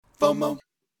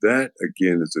That,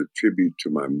 again, is a tribute to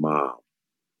my mom,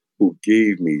 who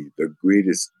gave me the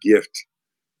greatest gift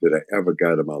that I ever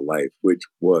got in my life, which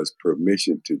was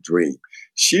permission to dream.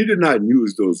 She did not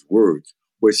use those words.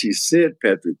 What she said,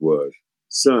 Patrick, was,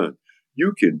 son,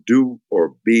 you can do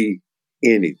or be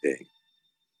anything.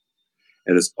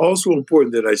 And it's also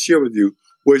important that I share with you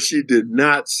what she did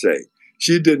not say.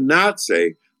 She did not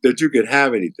say that you could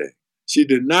have anything. She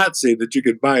did not say that you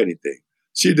could buy anything.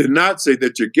 She did not say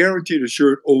that you're guaranteed,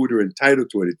 assured, owed, or entitled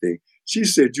to anything. She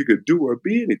said you could do or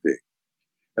be anything.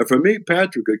 And for me,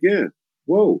 Patrick, again,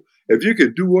 whoa, if you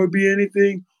could do or be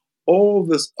anything, all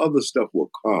this other stuff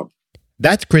will come.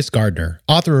 That's Chris Gardner,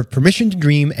 author of Permission to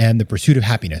Dream and The Pursuit of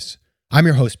Happiness. I'm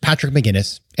your host, Patrick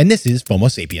McGinnis, and this is FOMO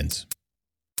Sapiens.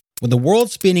 When the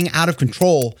world's spinning out of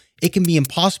control, it can be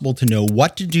impossible to know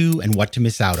what to do and what to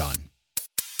miss out on.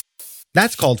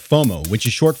 That's called FOMO, which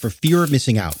is short for fear of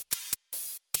missing out.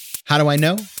 How do I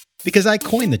know? Because I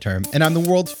coined the term, and I'm the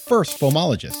world's first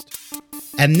FOMologist.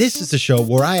 And this is the show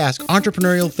where I ask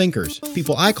entrepreneurial thinkers,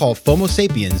 people I call FOMO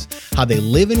Sapiens, how they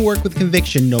live and work with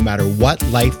conviction no matter what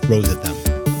life throws at them.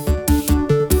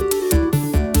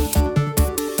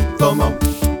 FOMO.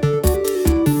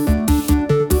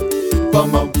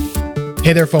 FOMO.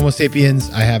 Hey there, FOMO Sapiens.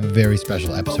 I have a very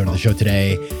special episode of the show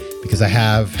today because I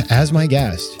have, as my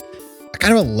guest, a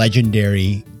kind of a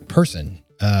legendary person,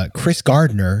 Chris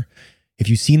Gardner. If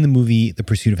you've seen the movie The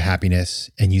Pursuit of Happiness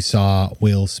and you saw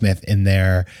Will Smith in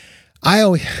there, I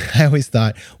always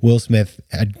thought Will Smith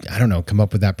had, I don't know, come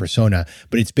up with that persona,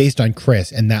 but it's based on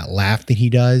Chris and that laugh that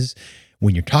he does.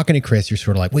 When you're talking to Chris, you're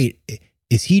sort of like, wait,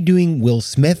 is he doing Will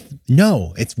Smith?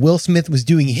 No, it's Will Smith was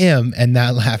doing him, and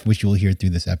that laugh, which you'll hear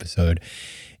through this episode,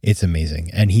 it's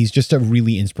amazing. And he's just a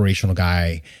really inspirational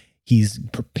guy. He's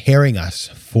preparing us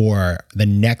for the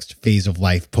next phase of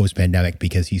life post-pandemic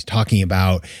because he's talking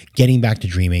about getting back to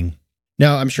dreaming.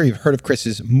 Now, I'm sure you've heard of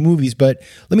Chris's movies, but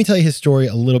let me tell you his story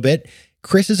a little bit.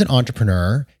 Chris is an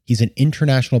entrepreneur. He's an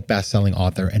international best-selling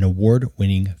author and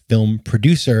award-winning film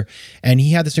producer. And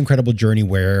he had this incredible journey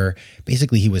where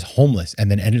basically he was homeless and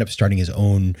then ended up starting his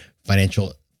own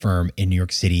financial firm in New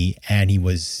York City. And he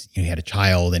was, he had a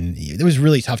child and there was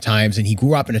really tough times and he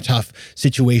grew up in a tough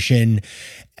situation.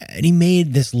 And he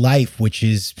made this life, which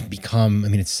has become,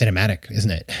 it's cinematic, isn't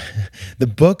it? The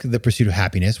book, The Pursuit of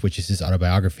Happiness, which is his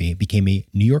autobiography, became a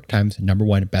New York Times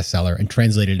 #1 bestseller and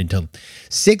translated into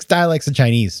 6 dialects of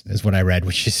Chinese, is what I read,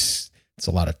 which is, it's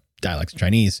a lot of dialects of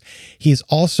Chinese. He is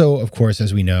also, of course,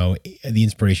 as we know, the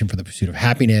inspiration for The Pursuit of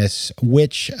Happiness,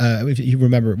 which, if you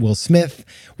remember, Will Smith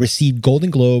received Golden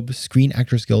Globe, Screen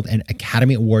Actors Guild, and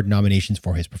Academy Award nominations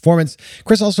for his performance.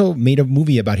 Chris also made a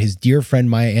movie about his dear friend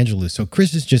Maya Angelou. So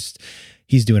Chris is just,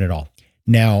 he's doing it all.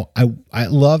 Now, I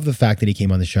love the fact that he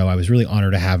came on the show. I was really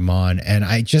honored to have him on, and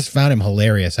I just found him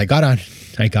hilarious. I got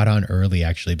on early,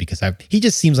 actually, because he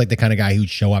just seems like the kind of guy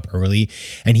who'd show up early,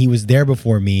 and he was there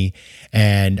before me,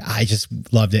 and I just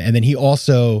loved it. And then he was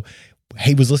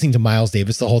listening to Miles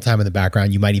Davis the whole time in the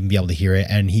background. You might even be able to hear it,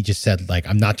 and he just said,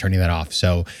 I'm not turning that off.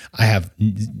 So I have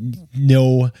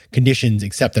no conditions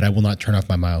except that I will not turn off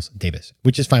my Miles Davis,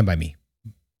 which is fine by me.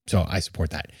 So I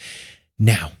support that.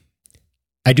 Now,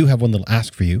 I do have one little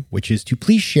ask for you, which is to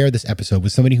please share this episode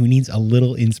with somebody who needs a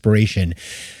little inspiration.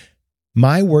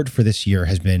 My word for this year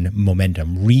has been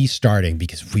momentum, restarting,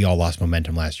 because we all lost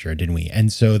momentum last year, didn't we?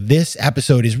 And so this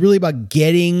episode is really about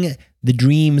getting the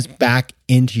dreams back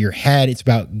into your head. It's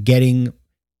about getting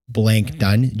blank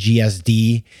done,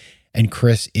 GSD. And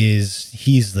Chris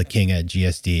he's the king at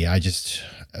GSD.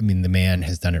 The man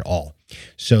has done it all.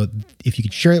 So if you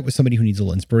could share it with somebody who needs a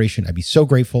little inspiration, I'd be so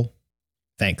grateful.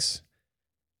 Thanks.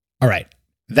 All right,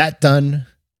 that done,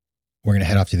 we're going to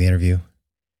head off to the interview.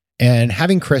 And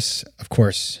having Chris, of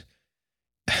course,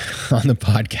 on the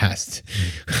podcast,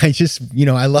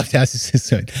 I love to ask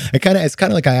this. It's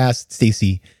kind of like I asked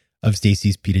Stacy of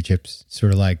Stacy's Pita Chips,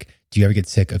 sort of like, do you ever get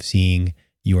sick of seeing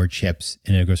your chips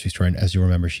in a grocery store? And as you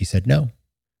remember, she said no.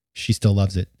 She still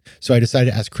loves it. So I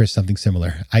decided to ask Chris something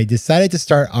similar. I decided to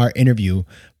start our interview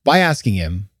by asking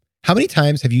him, how many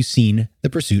times have you seen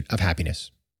The Pursuit of Happiness?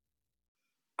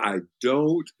 I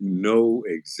don't know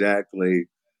exactly.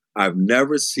 I've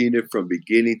never seen it from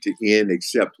beginning to end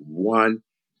except one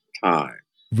time.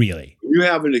 Really? You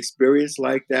have an experience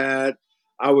like that?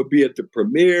 I would be at the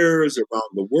premieres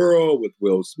around the world with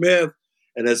Will Smith,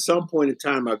 and at some point in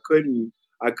time, I couldn't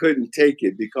take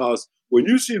it, because when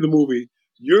you see the movie,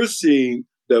 you're seeing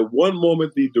that one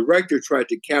moment the director tried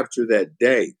to capture that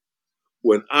day.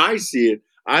 When I see it,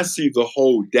 I see the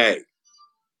whole day.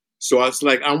 So it's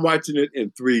like I'm watching it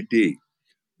in 3D.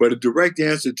 But a direct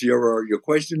answer to your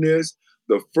question is,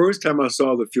 The first time I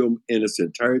saw the film in its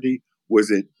entirety was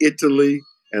in Italy,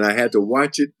 and I had to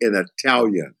watch it in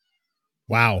Italian.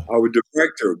 Wow. Our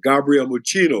director, Gabriele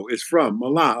Muccino, is from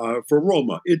Milan, from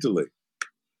Roma, Italy.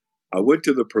 I went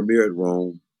to the premiere at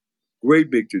Rome, great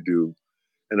big to do,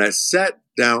 and I sat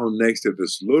down next to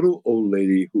this little old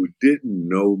lady who didn't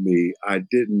know me. I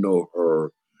didn't know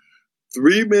her.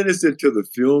 3 minutes into the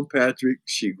film, Patrick,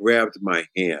 she grabbed my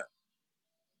hand.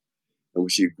 And when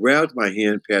she grabbed my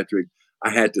hand, Patrick, I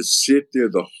had to sit there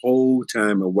the whole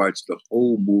time and watch the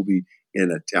whole movie in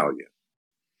Italian.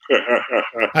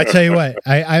 I tell you what,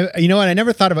 you know what? I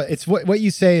never thought about it's what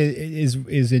you say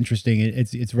is interesting.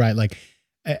 It's right. Like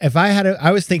if I had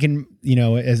I was thinking, you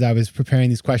know, as I was preparing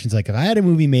these questions, like if I had a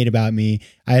movie made about me,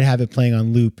 I'd have it playing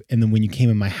on loop. And then when you came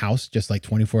in my house, just like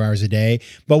 24 hours a day.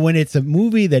 But when it's a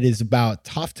movie that is about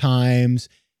tough times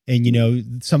and, you know,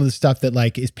 some of the stuff that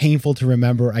like is painful to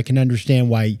remember, I can understand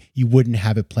why you wouldn't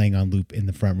have it playing on loop in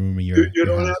the front room of your You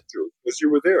don't house. have to, because you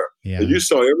were there. Yeah. And you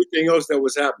saw everything else that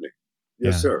was happening.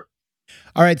 Yes, Yeah. sir.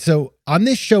 All right. So on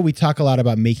this show, we talk a lot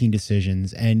about making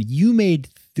decisions, and you made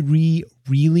 3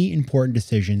 really important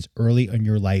decisions early in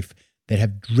your life that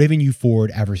have driven you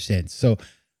forward ever since. So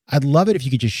I'd love it if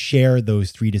you could just share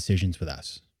those 3 decisions with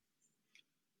us.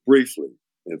 Briefly,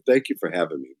 and thank you for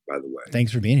having me, by the way.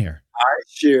 Thanks for being here. I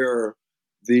share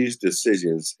these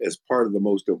decisions as part of the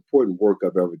most important work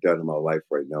I've ever done in my life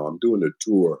right now. I'm doing a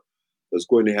tour that's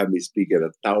going to have me speak at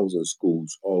 1,000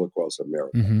 schools all across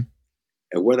America. Mm-hmm.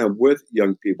 And when I'm with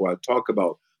young people, I talk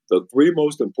about the 3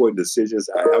 most important decisions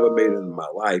I ever made in my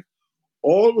life,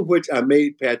 all of which I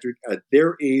made, Patrick, at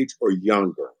their age or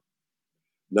younger.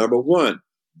 Number 1,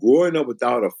 growing up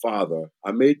without a father,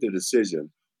 I made the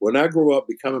decision, when I grow up,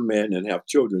 become a man, and have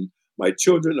children, my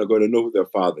children are going to know who their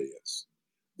father is.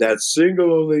 That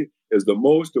singularly is the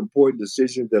most important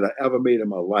decision that I ever made in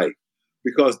my life,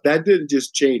 because that didn't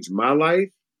just change my life,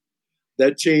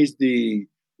 that changed the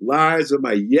lives of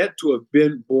my yet to have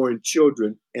been born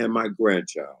children and my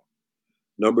grandchild.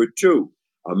 Number 2,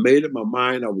 I made up my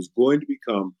mind I was going to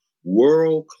become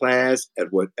world class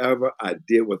at whatever I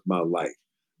did with my life.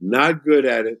 Not good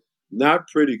at it, not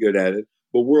pretty good at it,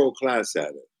 but world class at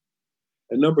it.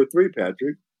 And number 3,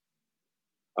 Patrick,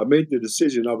 I made the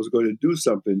decision I was going to do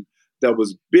something that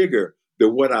was bigger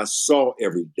than what I saw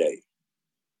every day.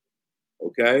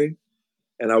 Okay?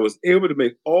 And I was able to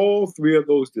make all 3 of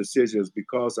those decisions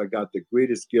because I got the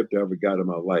greatest gift I ever got in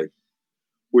my life,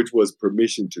 which was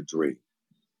permission to dream.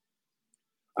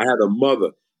 I had a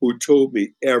mother who told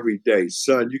me every day,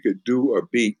 son, you could do or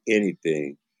be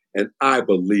anything. And I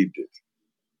believed it.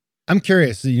 I'm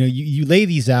curious, you know, you lay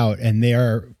these out and they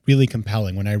are really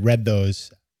compelling. When I read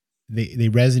those, they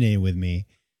resonated with me.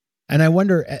 And I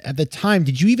wonder, at the time,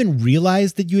 did you even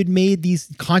realize that you had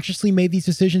consciously made these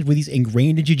decisions? Were these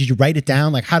ingrained in you? Did you write it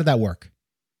down? Like, how did that work?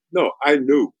 No, I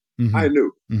knew. Mm-hmm. I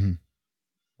knew. Mm-hmm.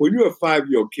 When you're a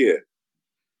 5-year-old kid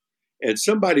and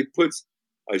somebody puts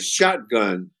a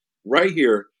shotgun right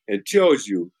here and tells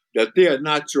you that they are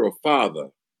not your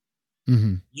father,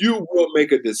 mm-hmm. you will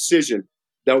make a decision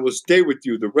that will stay with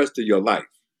you the rest of your life.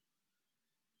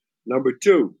 Number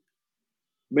 2,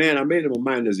 man, I made up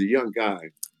my mind as a young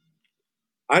guy.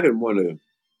 I didn't want to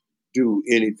do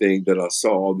anything that I saw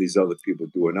all these other people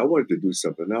doing. I wanted to do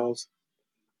something else.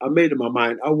 I made up my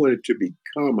mind I wanted to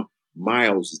become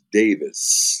Miles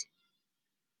Davis.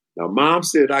 Now, Mom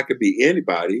said I could be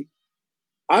anybody.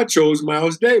 I chose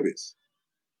Miles Davis.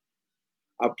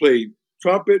 I played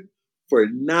trumpet for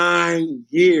 9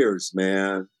 years,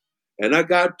 man. And I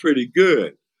got pretty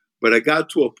good. But I got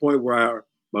to a point where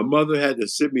my mother had to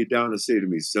sit me down and say to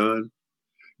me, son,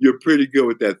 you're pretty good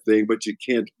with that thing, but you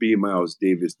can't be Miles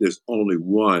Davis. There's only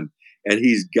one, and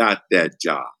he's got that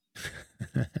job.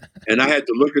 And I had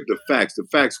to look at the facts. The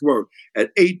facts were, at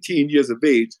 18 years of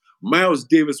age, Miles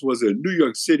Davis was in New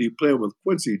York City playing with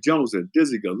Quincy Jones and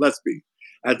Dizzy Gillespie.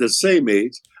 At the same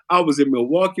age, I was in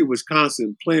Milwaukee,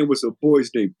 Wisconsin, playing with some boys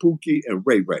named Pookie and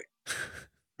Ray Ray.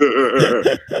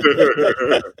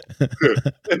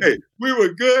 Hey, we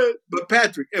were good, but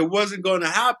Patrick, it wasn't going to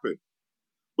happen.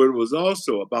 But it was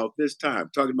also about this time,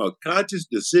 talking about conscious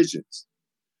decisions.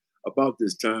 About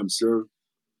this time, sir,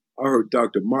 I heard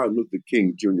Dr. Martin Luther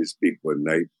King Jr. speak one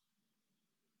night.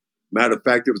 Matter of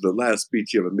fact, it was the last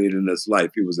speech he ever made in his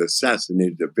life. He was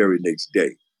assassinated the very next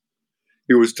day.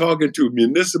 He was talking to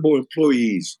municipal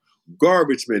employees,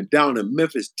 garbage men down in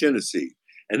Memphis, Tennessee.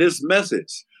 And his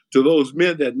message to those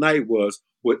men that night was,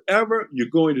 whatever you're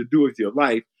going to do with your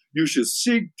life, you should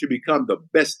seek to become the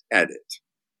best at it.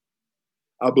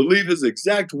 I believe his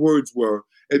exact words were,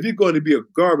 if you're going to be a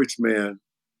garbage man,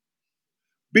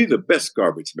 be the best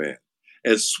garbage man.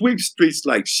 and sweep streets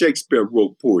like Shakespeare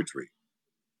wrote poetry.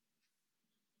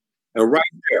 And right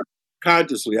there,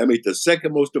 consciously, I made the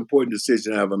second most important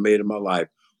decision I ever made in my life,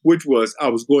 which was I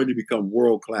was going to become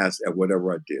world class at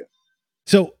whatever I did.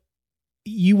 So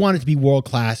you wanted to be world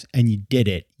class and you did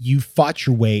it. You fought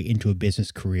your way into a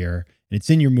business career, and it's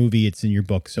in your movie, it's in your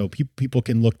book, so people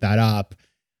can look that up.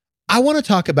 I want to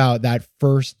talk about that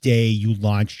first day you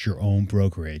launched your own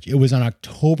brokerage. It was on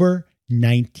October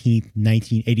 19th,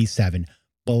 1987,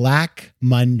 Black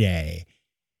Monday.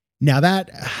 Now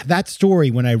that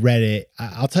story, when I read it,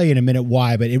 I'll tell you in a minute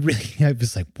why, but it really, I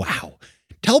was like, wow.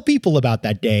 Tell people about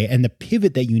that day and the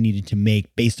pivot that you needed to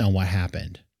make based on what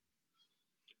happened.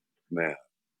 Man,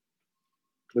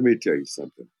 let me tell you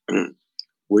something.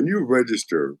 When you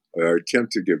register or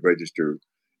attempt to get registered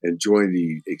and join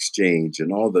the exchange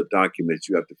and all the documents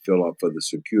you have to fill out for the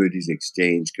Securities and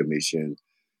Exchange Commission,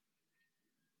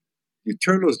 you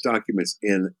turn those documents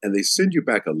in and they send you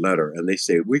back a letter and they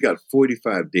say, we got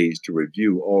 45 days to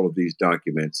review all of these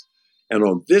documents. And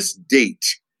on this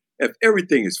date, if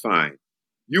everything is fine,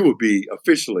 you will be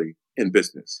officially in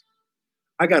business.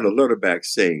 I got a letter back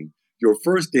saying your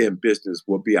first day in business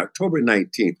will be October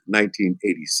 19th,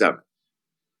 1987.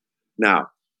 Now,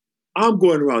 I'm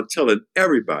going around telling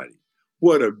everybody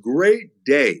what a great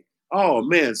day. Oh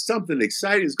man, something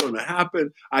exciting is going to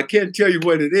happen. I can't tell you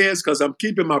what it is because I'm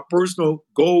keeping my personal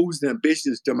goals and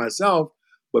ambitions to myself.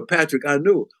 But Patrick, I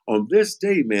knew on this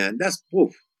day, man, that's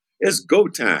poof, it's go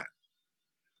time.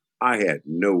 I had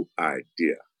no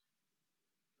idea.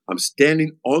 I'm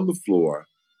standing on the floor,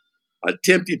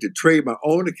 attempting to trade my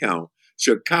own account,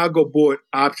 Chicago Board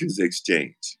Options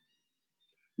Exchange.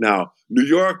 Now, New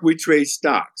York, we trade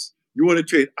stocks. You want to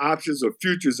trade options or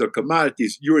futures or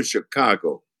commodities, you're in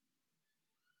Chicago.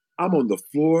 I'm on the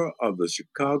floor of the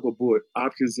Chicago Board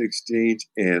Options Exchange,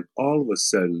 and all of a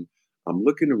sudden, I'm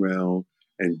looking around,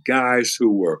 and guys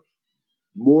who were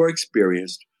more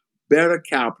experienced, better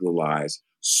capitalized,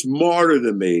 smarter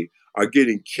than me are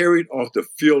getting carried off the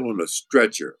field on a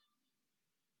stretcher.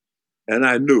 And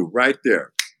I knew right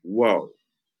there, whoa,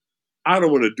 I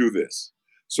don't want to do this.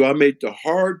 So I made the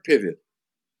hard pivot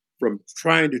from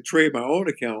trying to trade my own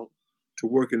account to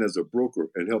working as a broker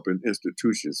and helping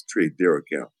institutions trade their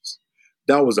accounts.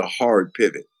 That was a hard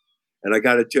pivot. And I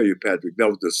got to tell you, Patrick, that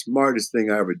was the smartest thing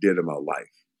I ever did in my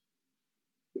life.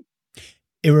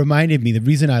 It reminded me, the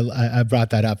reason I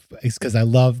brought that up is because I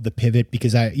love the pivot,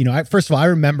 because first of all, I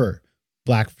remember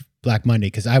Black Monday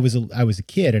because I was a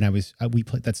kid and we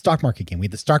played that stock market game. We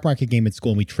had the stock market game at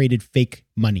school and we traded fake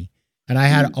money. And I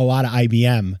had a lot of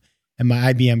IBM, and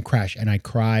my IBM crashed and I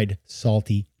cried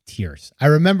salty tears. I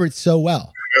remember it so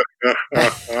well.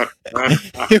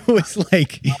 It was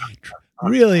like,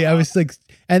 really, I was like,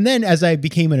 and then as I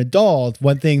became an adult,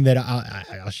 one thing that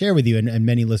I'll share with you and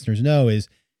many listeners know is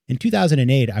in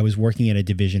 2008, I was working at a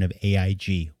division of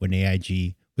AIG. When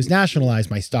AIG was nationalized,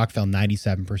 my stock fell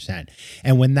 97%.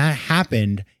 And when that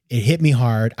happened, it hit me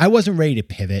hard. I wasn't ready to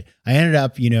pivot. I ended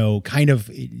up,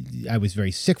 I was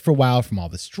very sick for a while from all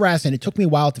the stress, and it took me a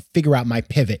while to figure out my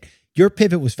pivot. Your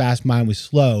pivot was fast, mine was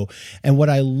slow. And what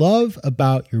I love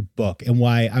about your book and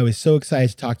why I was so excited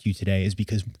to talk to you today is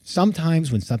because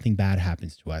sometimes when something bad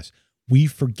happens to us, we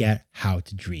forget how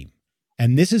to dream.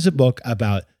 And this is a book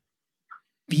about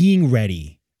being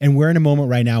ready. And we're in a moment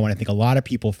right now when I think a lot of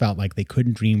people felt like they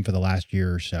couldn't dream for the last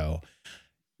year or so.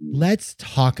 Let's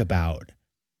talk about,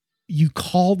 you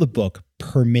call the book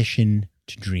Permission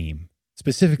to Dream.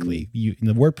 Specifically, in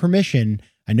the word permission,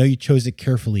 I know you chose it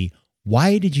carefully.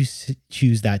 Why did you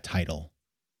choose that title?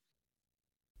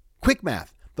 Quick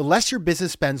math. The less your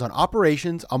business spends on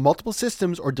operations, on multiple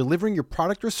systems, or delivering your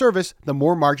product or service, the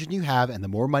more margin you have and the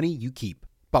more money you keep.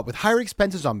 But with higher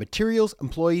expenses on materials,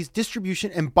 employees,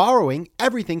 distribution, and borrowing,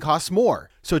 everything costs more.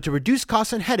 So to reduce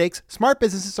costs and headaches, smart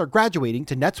businesses are graduating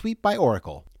to NetSuite by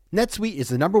Oracle. NetSuite is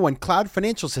the #1 cloud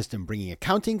financial system, bringing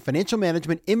accounting, financial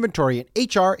management, inventory, and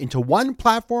HR into one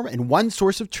platform and one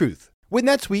source of truth. With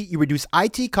NetSuite, you reduce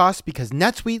IT costs because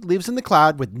NetSuite lives in the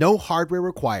cloud with no hardware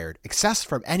required, accessed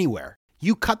from anywhere.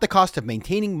 You cut the cost of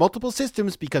maintaining multiple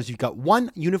systems because you've got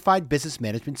one unified business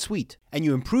management suite. And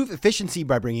you improve efficiency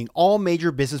by bringing all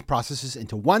major business processes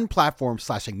into one platform,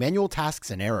 slashing manual tasks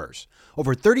and errors.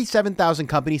 Over 37,000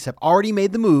 companies have already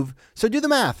made the move, so do the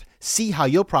math. See how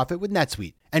you'll profit with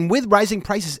NetSuite. And with rising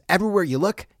prices everywhere you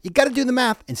look, you got to do the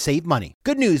math and save money.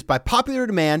 Good news, by popular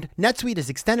demand, NetSuite has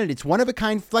extended its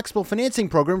one-of-a-kind flexible financing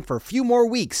program for a few more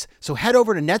weeks. So head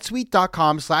over to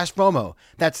netsuite.com/FOMO.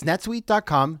 That's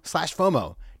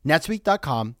netsuite.com/FOMO.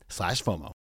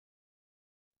 netsuite.com/FOMO.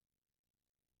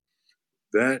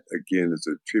 That, again, is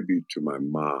a tribute to my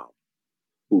mom,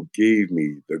 who gave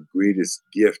me the greatest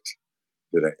gift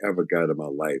that I ever got in my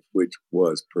life, which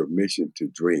was permission to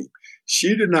dream.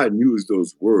 She did not use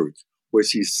those words. What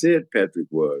she said, Patrick,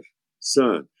 was,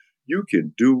 son, you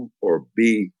can do or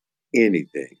be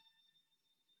anything.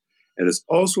 And it's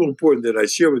also important that I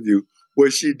share with you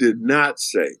what she did not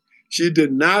say. She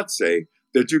did not say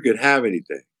that you could have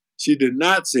anything. She did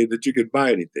not say that you could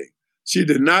buy anything. She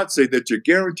did not say that you're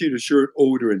guaranteed, assured,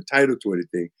 owed, or entitled to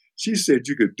anything. She said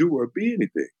you could do or be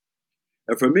anything.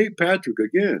 And for me, Patrick,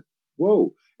 again,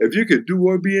 whoa, if you could do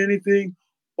or be anything,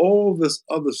 all this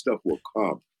other stuff will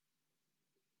come.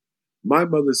 My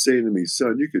mother saying to me,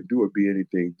 son, you could do or be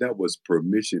anything, that was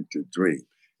permission to dream.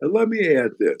 And let me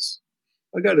add this.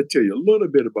 I got to tell you a little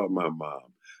bit about my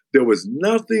mom. There was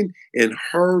nothing in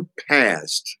her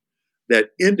past that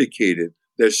indicated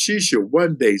that she should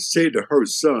one day say to her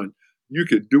son, you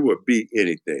could do or be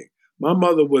anything. My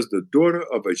mother was the daughter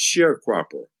of a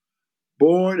sharecropper,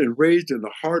 born and raised in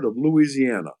the heart of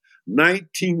Louisiana,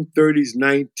 1930s,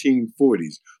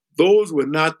 1940s. Those were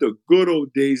not the good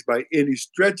old days by any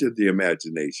stretch of the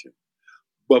imagination.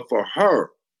 But for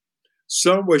her,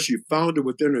 somewhere she found it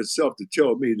within herself to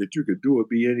tell me that you could do or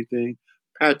be anything.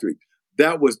 Patrick,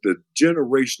 that was the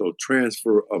generational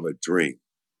transfer of a dream.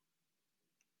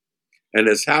 And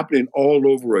it's happening all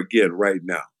over again right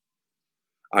now.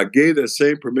 I gave that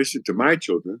same permission to my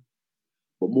children,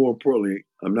 but more importantly,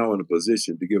 I'm now in a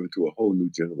position to give it to a whole new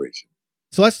generation.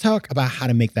 So let's talk about how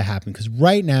to make that happen. Because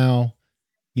right now,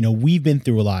 we've been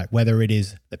through a lot, whether it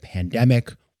is the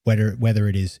pandemic, whether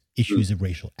it is issues of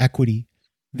racial equity.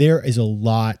 There is a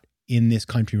lot in this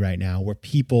country right now where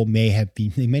people may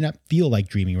not feel like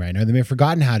dreaming right now. They may have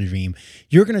forgotten how to dream.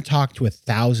 You're going to talk to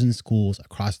 1,000 schools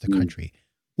across the country.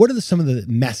 What are some of the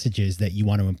messages that you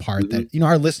want to impart that,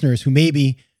 our listeners who may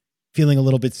be feeling a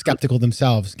little bit skeptical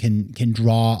themselves can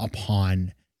draw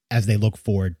upon as they look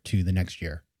forward to the next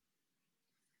year?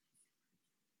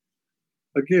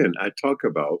 Again, I talk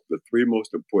about the 3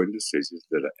 most important decisions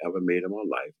that I ever made in my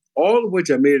life, all of which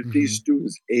I made at these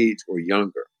students' age or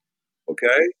younger.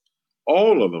 Okay?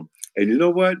 All of them. And you know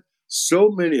what? So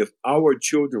many of our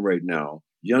children right now,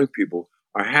 young people,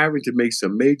 are having to make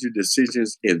some major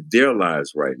decisions in their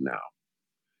lives right now.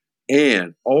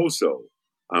 And also,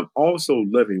 I'm also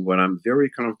living what I'm very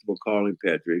comfortable calling,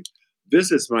 Patrick,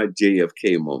 this is my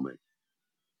JFK moment.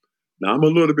 Now, I'm a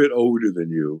little bit older than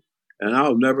you, and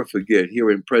I'll never forget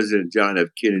hearing President John F.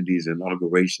 Kennedy's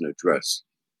inauguration address.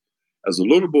 As a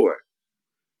little boy,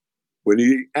 when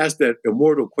he asked that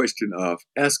immortal question of,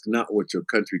 ask not what your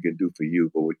country can do for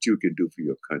you, but what you can do for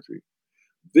your country.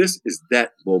 This is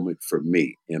that moment for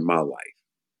me in my life.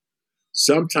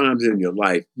 Sometimes in your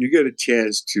life, you get a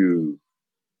chance to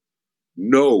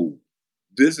know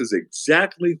this is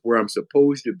exactly where I'm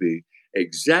supposed to be,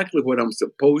 exactly what I'm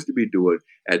supposed to be doing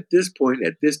at this point,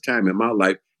 at this time in my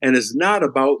life, and it's not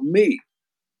about me.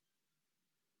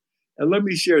 And let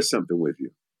me share something with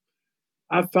you.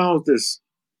 I found this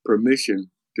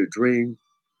permission to dream.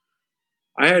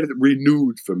 I had it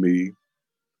renewed for me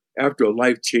after a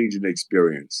life-changing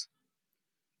experience.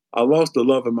 I lost the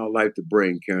love of my life to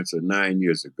brain cancer 9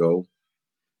 years ago.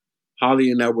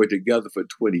 Holly and I were together for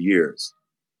 20 years.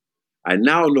 I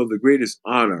now know the greatest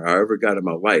honor I ever got in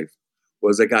my life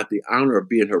was I got the honor of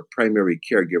being her primary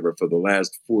caregiver for the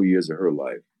last 4 years of her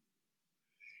life.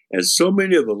 And so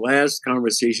many of the last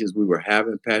conversations we were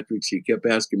having, Patrick, she kept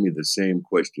asking me the same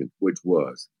question, which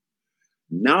was,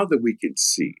 now that we can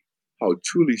see how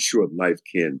truly short life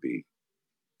can be,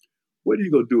 what are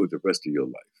you going to do with the rest of your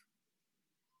life?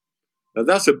 Now,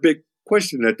 that's a big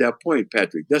question at that point,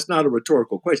 Patrick. That's not a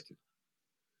rhetorical question.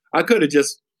 I could have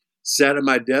just sat at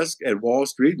my desk at Wall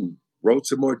Street and wrote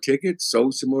some more tickets,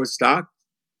 sold some more stock,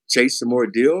 chased some more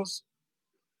deals.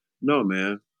 No,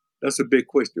 man, that's a big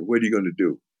question. What are you going to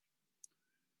do?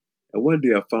 And one day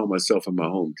I found myself in my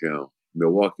hometown,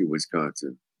 Milwaukee,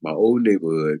 Wisconsin, my old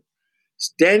neighborhood,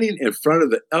 standing in front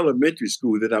of the elementary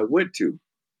school that I went to.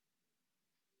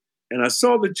 And I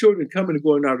saw the children coming and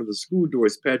going out of the school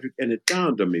doors, Patrick, and it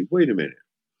dawned on me, wait a minute.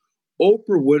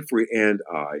 Oprah Winfrey and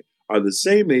I are the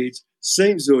same age,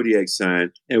 same zodiac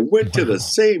sign, and went to the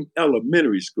same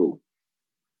elementary school.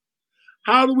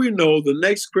 How do we know the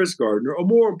next Chris Gardner, or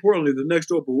more importantly, the next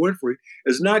Oprah Winfrey,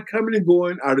 is not coming and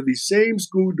going out of these same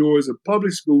school doors of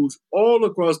public schools all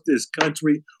across this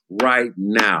country right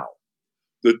now?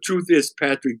 The truth is,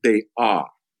 Patrick, they are.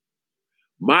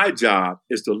 My job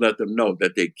is to let them know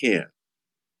that they can.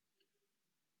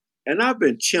 And I've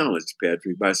been challenged,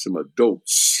 Patrick, by some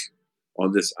adults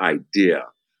on this idea.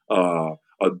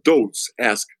 Adults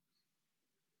ask,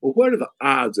 well, what are the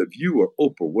odds of you or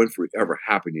Oprah Winfrey ever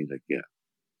happening again?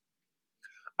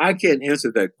 I can't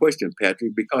answer that question,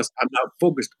 Patrick, because I'm not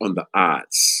focused on the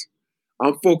odds.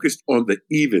 I'm focused on the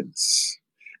evens.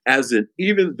 As in,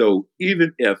 even though,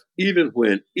 even if, even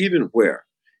when, even where,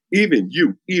 even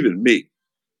you, even me.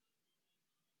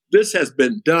 This has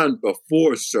been done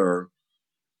before, sir.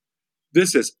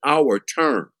 This is our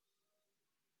turn.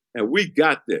 And we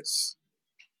got this.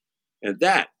 And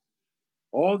that,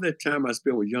 all that time I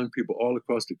spent with young people all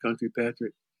across the country,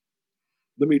 Patrick,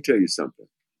 let me tell you something.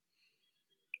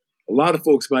 A lot of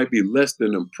folks might be less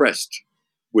than impressed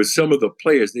with some of the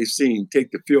players they've seen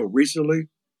take the field recently.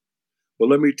 But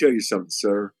let me tell you something,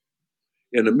 sir.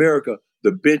 In America,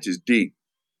 the bench is deep.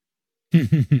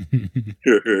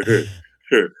 The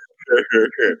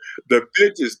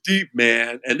bench is deep,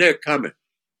 man, and they're coming.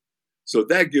 So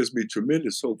that gives me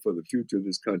tremendous hope for the future of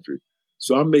this country.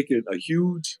 So I'm making a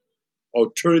huge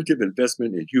alternative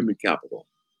investment in human capital.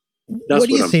 What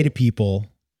do you say to people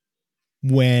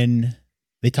when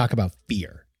they talk about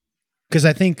fear? Because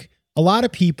I think a lot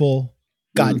of people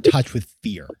got in touch with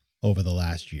fear over the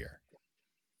last year.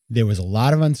 There was a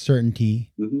lot of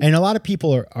uncertainty, and a lot of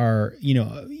people are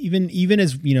even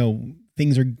as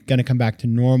things are going to come back to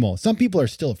normal, some people are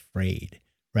still afraid,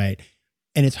 right?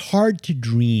 And it's hard to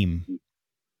dream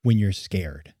when you're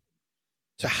scared.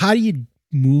 So how do you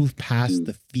move past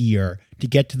the fear to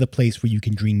get to the place where you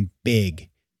can dream big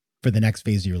for the next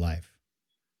phase of your life?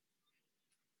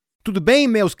 Tudo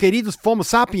bem, meus queridos Homo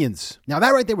sapiens? Now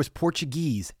that right there was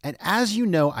Portuguese. And as you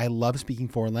know, I love speaking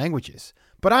foreign languages.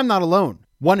 But I'm not alone.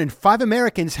 1 in 5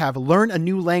 Americans have learned a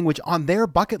new language on their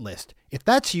bucket list. If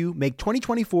that's you, make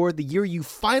 2024 the year you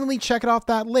finally check it off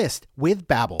that list with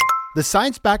Babbel, the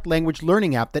science-backed language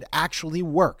learning app that actually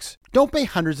works. Don't pay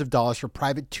hundreds of dollars for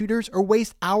private tutors or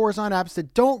waste hours on apps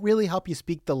that don't really help you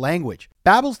speak the language.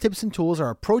 Babbel's tips and tools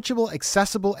are approachable,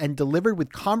 accessible, and delivered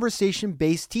with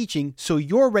conversation-based teaching so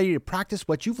you're ready to practice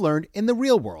what you've learned in the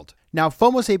real world. Now,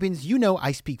 FOMO Sapiens, you know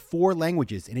I speak 4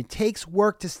 languages, and it takes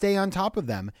work to stay on top of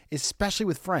them, especially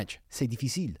with French. C'est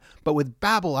difficile. But with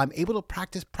Babbel, I'm able to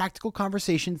practice practical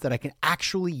conversations that I can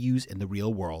actually use in the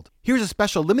real world. Here's a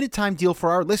special limited-time deal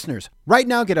for our listeners. Right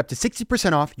now, get up to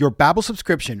 60% off your Babbel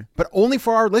subscription, but only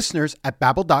for our listeners at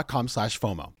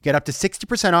Babbel.com/FOMO. Get up to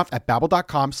 60% off at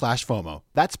Babbel.com/FOMO.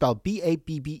 That's spelled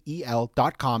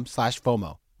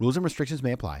BABBEL.com/FOMO. Rules and restrictions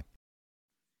may apply.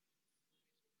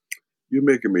 You're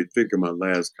making me think of my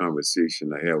last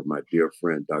conversation I had with my dear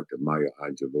friend, Dr. Maya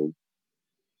Angelou.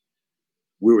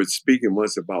 We were speaking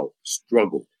once about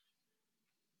struggle.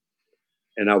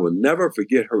 And I will never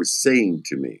forget her saying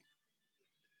to me,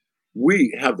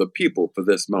 we have the people for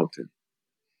this mountain.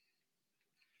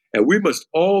 And we must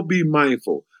all be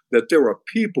mindful that there are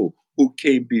people who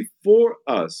came before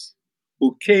us,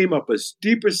 who came up a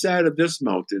steeper side of this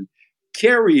mountain,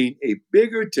 carrying a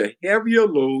bigger to heavier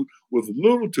load with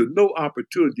little to no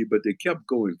opportunity, but they kept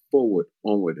going forward,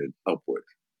 onward, and upward.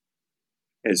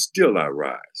 And still I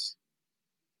rise.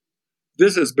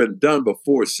 This has been done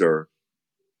before, sir.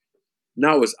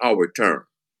 Now it's our turn.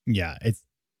 Yeah, this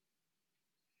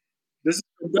has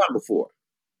been done before.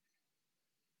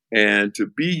 And to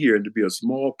be here and to be a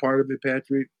small part of it,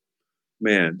 Patrick,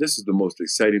 man, this is the most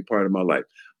exciting part of my life.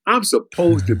 I'm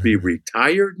supposed to be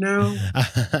retired now.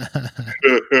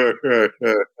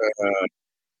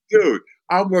 Dude,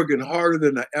 I'm working harder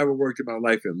than I ever worked in my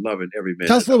life and loving every minute.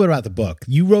 Tell us a little bit about the book.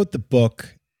 You wrote the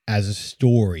book as a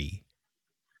story.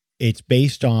 It's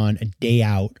based on a day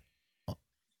out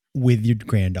with your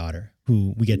granddaughter,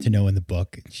 who we get to know in the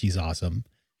book. She's awesome.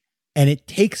 And it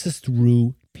takes us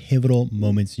through pivotal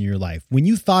moments in your life. When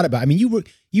you thought about, you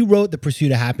wrote The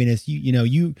Pursuit of Happiness,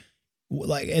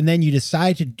 and then you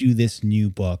decide to do this new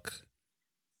book.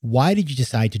 Why did you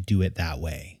decide to do it that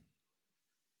way?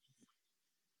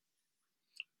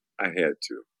 I had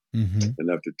to. And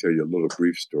I have to tell you a little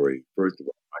brief story. First of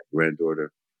all, my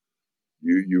granddaughter,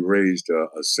 you raised a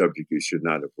subject you should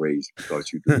not have raised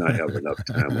because you do not have enough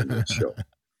time on your show.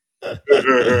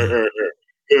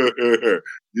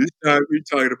 You start me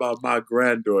talking about my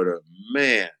granddaughter.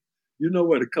 Man, you know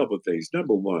what? A couple of things.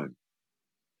 Number one,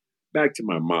 back to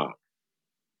my mom.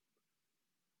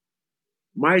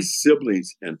 My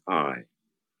siblings and I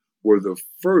were the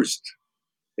first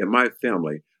in my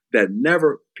family that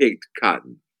never picked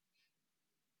cotton.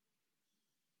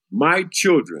 My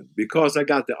children, because I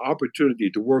got the opportunity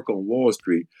to work on Wall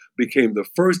Street, became the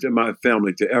first in my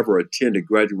family to ever attend and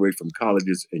graduate from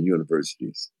colleges and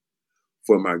universities.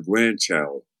 For my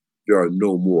grandchild, there are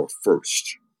no more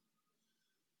first.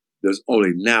 There's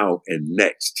only now and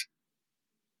next.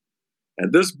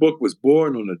 And this book was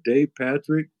born on a day,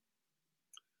 Patrick,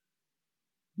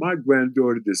 my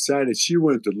granddaughter decided she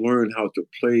wanted to learn how to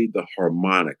play the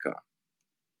harmonica.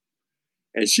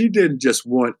 And she didn't just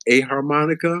want a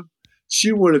harmonica,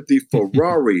 she wanted the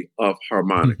Ferrari of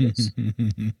harmonicas.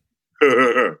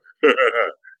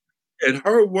 In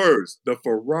her words, the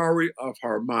Ferrari of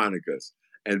harmonicas.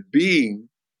 And being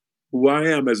who I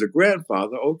am as a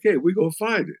grandfather, okay, we go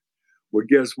find it. Well,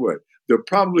 guess what? There are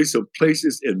probably some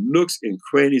places in nooks and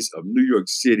crannies of New York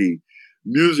City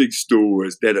music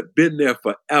stores that have been there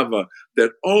forever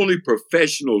that only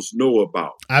professionals know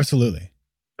about. Absolutely.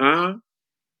 Huh?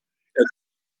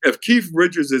 If Keith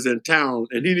Richards is in town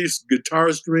and he needs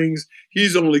guitar strings,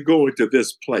 he's only going to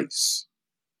this place.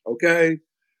 Okay?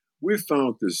 We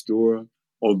found this store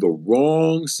on the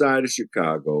wrong side of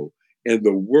Chicago in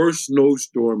the worst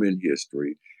snowstorm in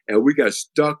history, and we got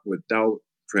stuck without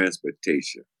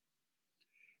transportation.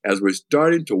 As we're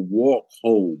starting to walk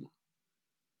home,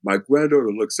 my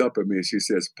granddaughter looks up at me and she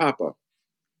says, "Papa,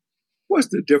 what's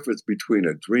the difference between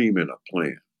a dream and a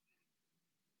plan?"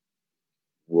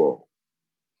 Whoa.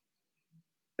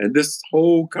 And this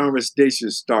whole conversation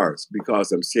starts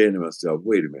because I'm saying to myself,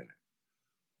 wait a minute,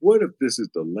 what if this is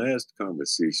the last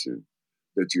conversation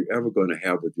that you're ever going to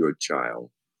have with your child?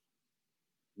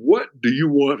 What do you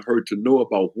want her to know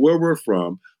about where we're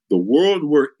from, the world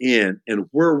we're in, and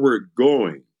where we're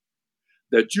going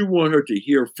that you want her to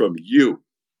hear from you?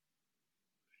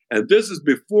 And this is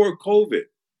before COVID.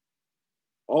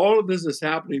 All of this is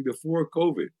happening before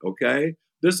COVID, okay?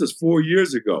 This is 4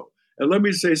 years ago. And let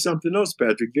me say something else,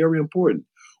 Patrick, very important.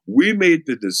 We made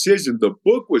the decision, the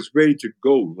book was ready to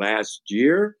go last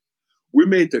year. We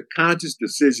made the conscious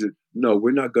decision, no,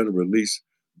 we're not going to release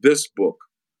this book,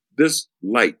 this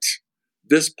light,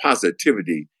 this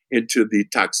positivity into the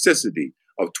toxicity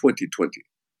of 2020.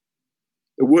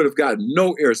 It would have gotten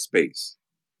no airspace,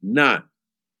 none.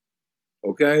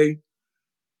 Okay?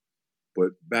 But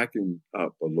backing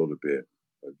up a little bit,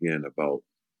 again, about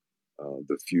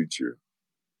the future,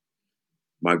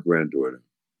 my granddaughter.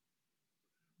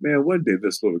 Man, one day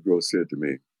this little girl said to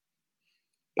me,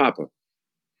 "Papa,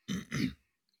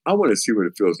 I want to see what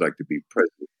it feels like to be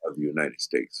president of the United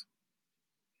States.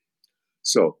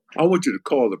 So I want you to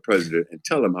call the president and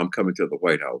tell him I'm coming to the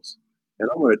White House. And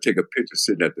I want to take a picture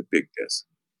sitting at the big desk."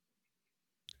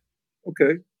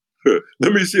 Okay.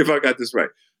 Let me see if I got this right.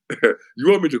 You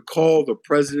want me to call the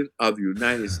president of the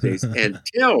United States and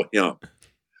tell him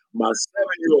my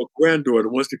 7-year-old granddaughter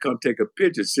wants to come take a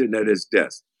picture sitting at his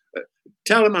desk?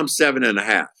 Tell him I'm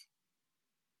 7.5.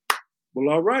 Well,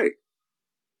 all right.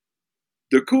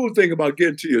 The cool thing about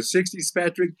getting to your 60s,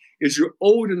 Patrick, is you're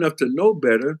old enough to know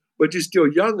better, but you're still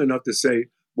young enough to say,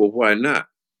 well, why not?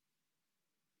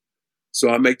 So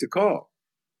I make the call.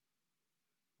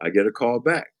 I get a call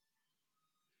back.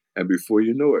 And before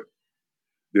you know it,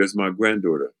 there's my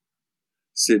granddaughter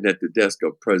sitting at the desk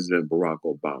of President Barack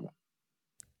Obama,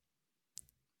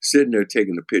 sitting there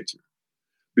taking a picture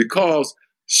because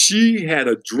she had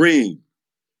a dream.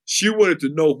 She wanted to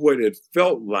know what it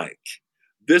felt like.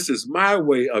 This is my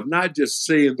way of not just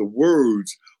saying the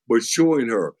words, but showing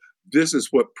her this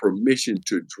is what permission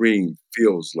to dream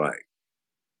feels like.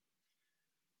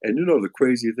 And you know the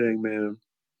crazy thing, man?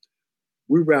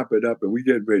 We wrap it up and we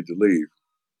get ready to leave.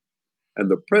 And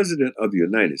the president of the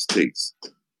United States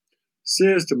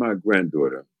says to my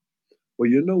granddaughter, well,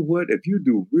 you know what? If you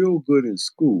do real good in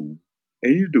school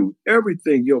and you do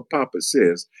everything your papa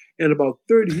says, in about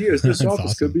 30 years, this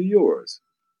office awesome. could be yours.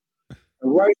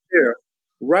 And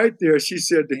right there, she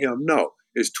said to him, no,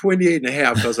 it's 28 and a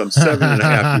half because I'm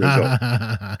 7.5 years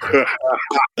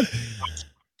old.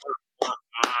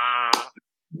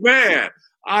 Man,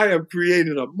 I am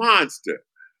creating a monster.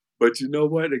 But you know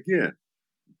what? Again,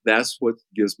 that's what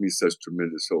gives me such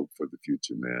tremendous hope for the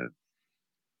future, man.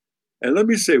 And let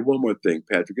me say one more thing,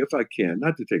 Patrick, if I can,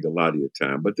 not to take a lot of your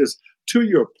time, but this, to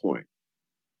your point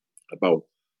about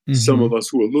some of us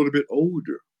who are a little bit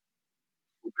older,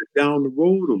 who've been down the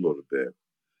road a little bit,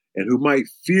 and who might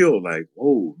feel like,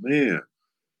 oh, man,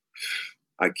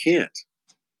 I can't.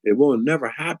 It will never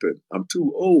happen. I'm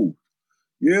too old.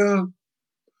 Yeah.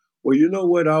 Well, you know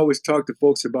what? I always talk to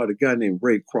folks about a guy named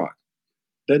Ray Kroc.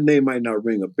 That name might not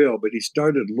ring a bell, but he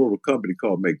started a little company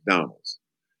called McDonald's.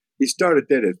 He started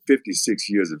that at 56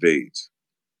 years of age.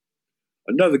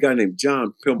 Another guy named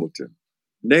John Pemberton.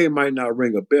 Name might not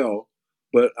ring a bell,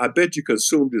 but I bet you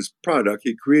consumed his product.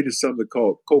 He created something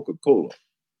called Coca-Cola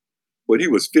when he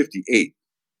was 58.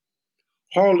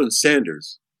 Harlan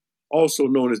Sanders, also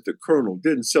known as the Colonel,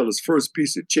 didn't sell his first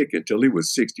piece of chicken until he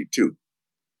was 62.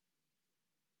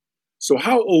 So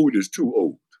how old is too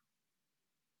old?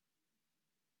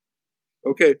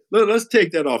 Okay, let's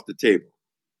take that off the table.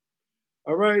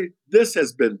 All right, this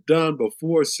has been done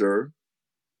before, sir.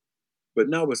 But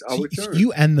now it's our turn.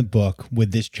 You end the book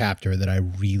with this chapter that I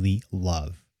really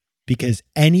love, because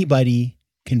anybody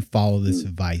can follow this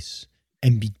advice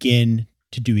and begin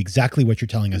to do exactly what you're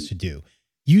telling us to do.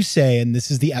 You say, and this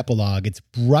is the epilogue, it's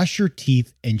brush your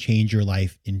teeth and change your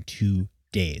life in 2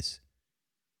 days.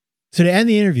 So to end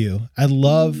the interview, I'd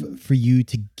love for you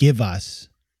to give us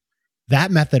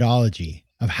that methodology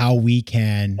of how we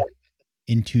can,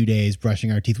 in 2 days,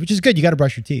 brushing our teeth, which is good. You got to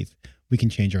brush your teeth. We can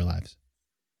change our lives.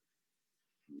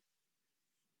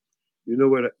 You know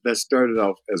what? That started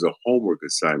off as a homework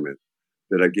assignment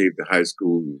that I gave to high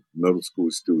school and middle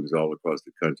school students all across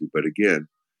the country. But again,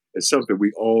 it's something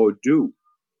we all do.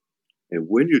 And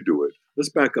when you do it, let's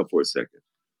back up for a second.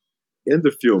 In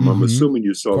the film, I'm assuming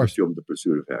you saw the film, The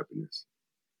Pursuit of Happiness.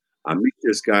 I meet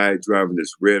this guy driving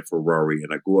this red Ferrari,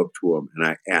 and I go up to him and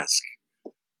I ask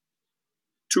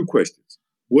 2 questions.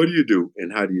 What do you do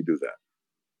and how do you do that?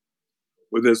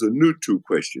 Well, there's a new 2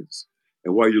 questions.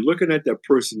 And while you're looking at that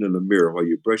person in the mirror, while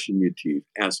you're brushing your teeth,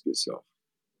 ask yourself,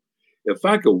 if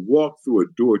I could walk through a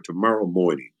door tomorrow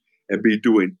morning and be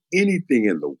doing anything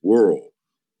in the world,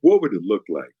 what would it look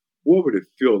like? What would it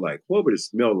feel like? What would it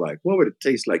smell like? What would it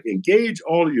taste like? Engage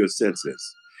all of your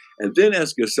senses. And then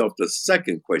ask yourself the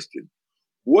second question.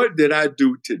 What did I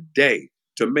do today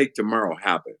to make tomorrow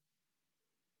happen?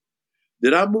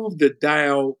 Did I move the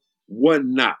dial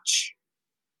 1 notch?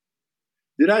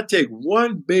 Did I take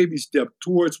 1 baby step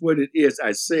towards what it is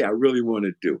I say I really want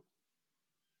to do?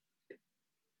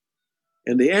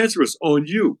 And the answer is on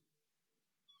you.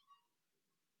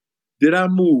 Did I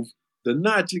move the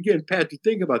notch? Again, Patrick,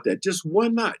 think about that. Just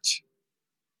 1 notch.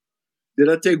 Did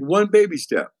I take 1 baby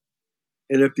step?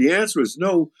 And if the answer is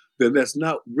no, then that's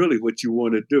not really what you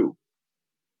want to do.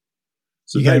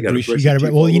 So you got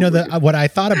to. Well, you know what I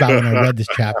thought about when I read this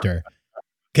chapter,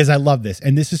 because I love this,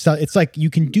 and this is, it's like you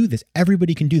can do this.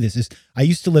 Everybody can do this. I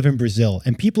used to live in Brazil,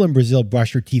 and people in Brazil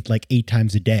brush their teeth like 8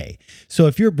 times a day. So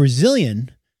if you're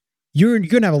Brazilian, you're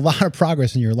going to have a lot of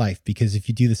progress in your life, because if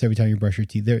you do this every time you brush your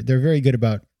teeth, they're very good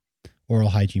about oral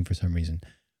hygiene for some reason.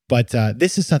 But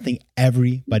this is something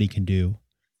everybody can do.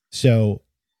 So,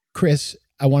 Chris,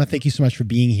 I want to thank you so much for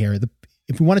being here.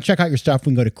 If we want to check out your stuff,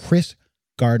 we can go to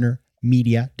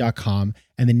chrisgardnermedia.com,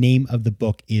 and the name of the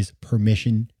book is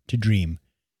Permission to Dream.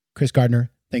 Chris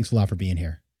Gardner, thanks a lot for being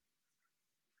here.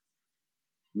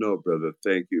 No, brother.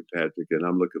 Thank you, Patrick. And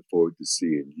I'm looking forward to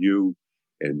seeing you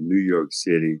in New York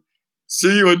City.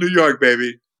 See you in New York,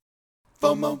 baby.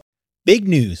 FOMO. Big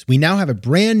news. We now have a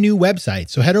brand new website.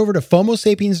 So head over to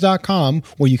FOMOSapiens.com,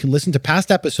 where you can listen to past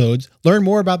episodes, learn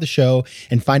more about the show,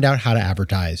 and find out how to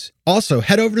advertise. Also,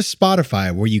 head over to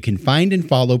Spotify, where you can find and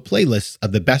follow playlists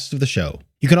of the best of the show.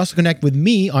 You can also connect with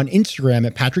me on Instagram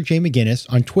at Patrick J. McGinnis,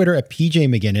 on Twitter at PJ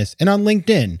McGinnis, and on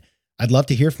LinkedIn. I'd love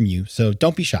to hear from you, so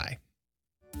don't be shy.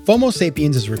 FOMO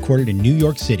Sapiens is recorded in New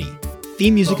York City.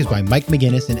 Theme music is by Mike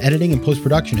McGinnis, and editing and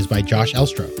post-production is by Josh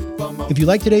Elstro. If you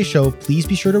like today's show, please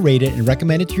be sure to rate it and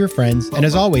recommend it to your friends. And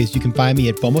as always, you can find me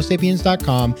at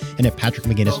FOMOSapiens.com and at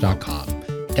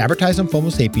PatrickMcGinnis.com. To advertise on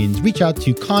FOMO Sapiens, reach out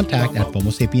to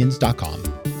contact@FOMOSapiens.com.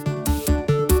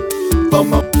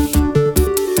 FOMO.